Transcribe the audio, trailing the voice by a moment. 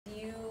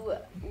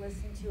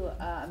listen to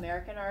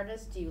American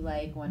artists, do you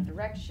like One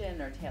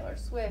Direction or Taylor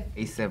Swift?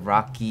 A$AP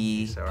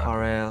Rocky,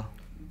 Pharrell.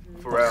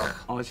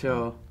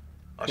 Usher.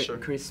 Usher.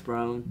 Chris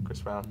Brown.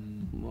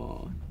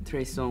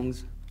 Trey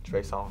Songz.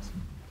 Trey Songz.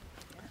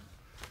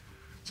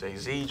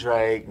 Jay-Z,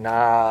 Drake,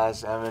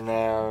 Nas,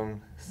 Eminem.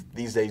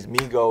 These days,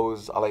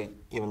 Migos. I like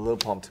even Lil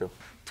Pump too.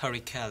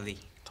 Tori Kelly.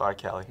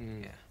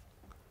 Yeah.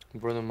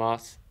 Bruno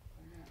Mars.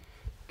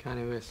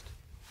 Kanye West.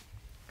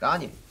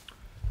 Kanye.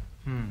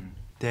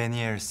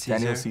 Daniel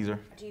Caesar.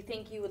 Do you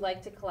think you would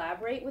like to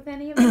collaborate with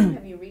any of them?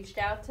 Have you reached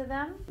out to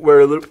them?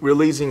 We're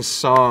releasing a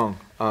song.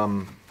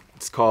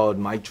 It's called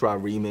Mic Drop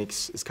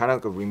Remix. It's kind of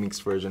like a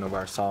remix version of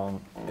our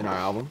song in our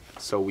album.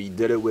 So we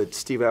did it with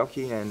Steve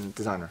Aoki and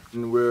Designer.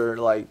 And we're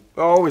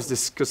always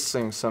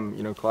discussing some,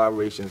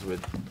 collaborations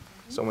with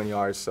so many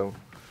artists. So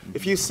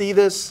if you see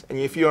this and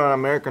if you're an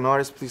American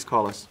artist, please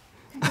call us.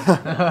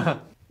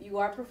 You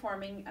are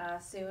performing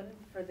soon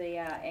for the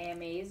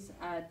AMAs.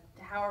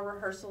 How are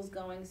rehearsals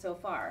going so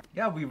far?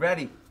 Yeah, we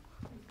ready.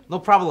 No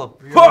problem.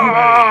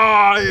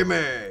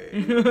 AMA!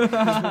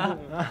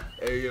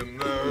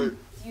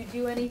 Do you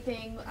do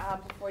anything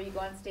before you go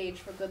on stage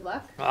for good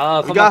luck?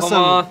 We got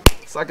some.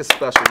 It's like a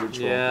special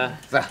ritual. Yeah.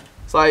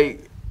 It's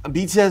like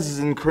BTS is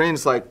in Korean.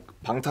 It's like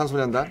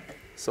방탄소년단.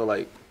 So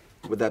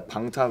with that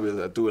방탄,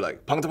 we'll do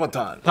like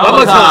방탄.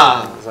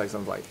 It's like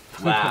something like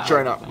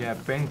turn up. Yeah,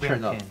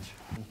 turn up.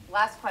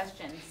 Last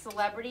question: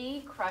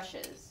 celebrity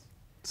crushes.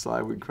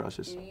 Celebrity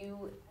crushes. Do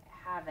you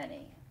have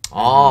any?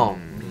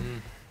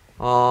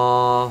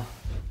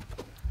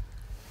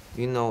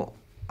 You know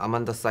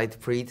Amanda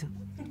Seyfried?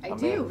 I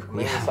do.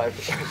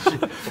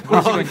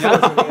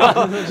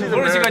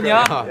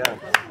 모르시겠냐?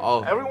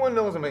 Everyone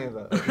knows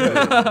Amanda.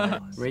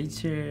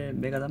 Rachel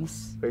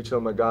McAdams.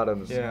 Rachel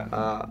McAdams.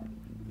 Yeah.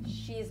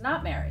 She is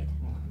not married.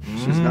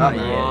 She's not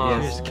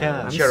married. She's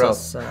Canada.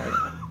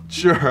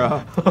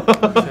 Sure.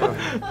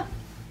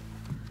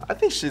 I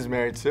think she's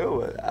married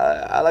too.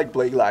 I like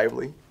Blake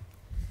Lively.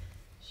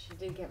 She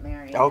did get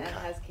married Okay. and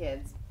has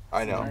kids.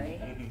 I know. Sorry.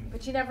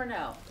 But you never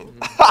know.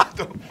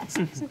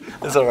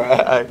 It's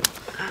alright.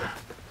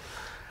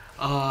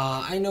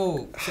 I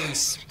know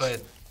face,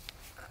 but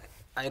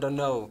I don't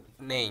know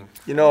name.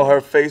 You know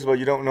her face, but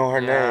you don't know her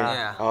name.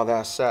 Yeah. Oh,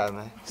 that's sad,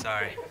 man.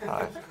 Sorry.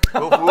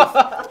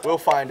 We'll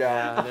find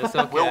out. That's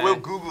okay. We'll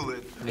Google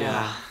it.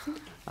 Yeah.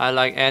 I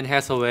like Anne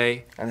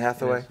Hathaway. Anne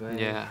Hathaway.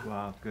 Yeah.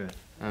 Wow, good.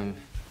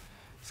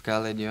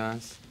 Scarlett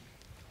Johansson.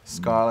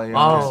 Scarlett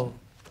Johansson.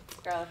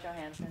 Scarlett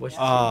Johansson. What's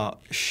Yeah.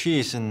 She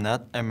is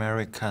not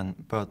American,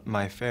 but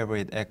my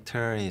favorite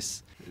actor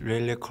is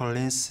Lily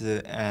Collins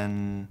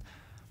and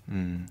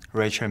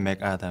Rachel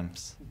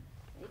McAdams.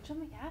 Rachel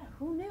McAdams.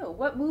 Who knew?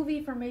 What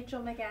movie from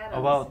Rachel McAdams?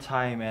 About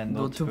Time and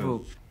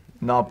Notebook.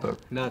 Notebook.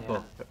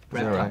 Notebook.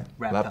 Is that right?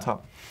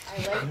 Laptop. I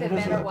like that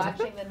men are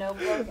watching The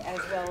Notebook as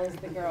well as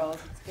the girls.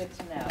 It's good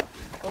to know.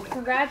 Well,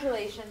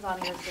 congratulations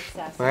on your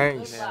success.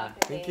 Thanks. Good luck.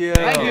 Thank you.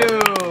 Thank you.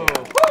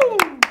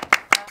 Woo!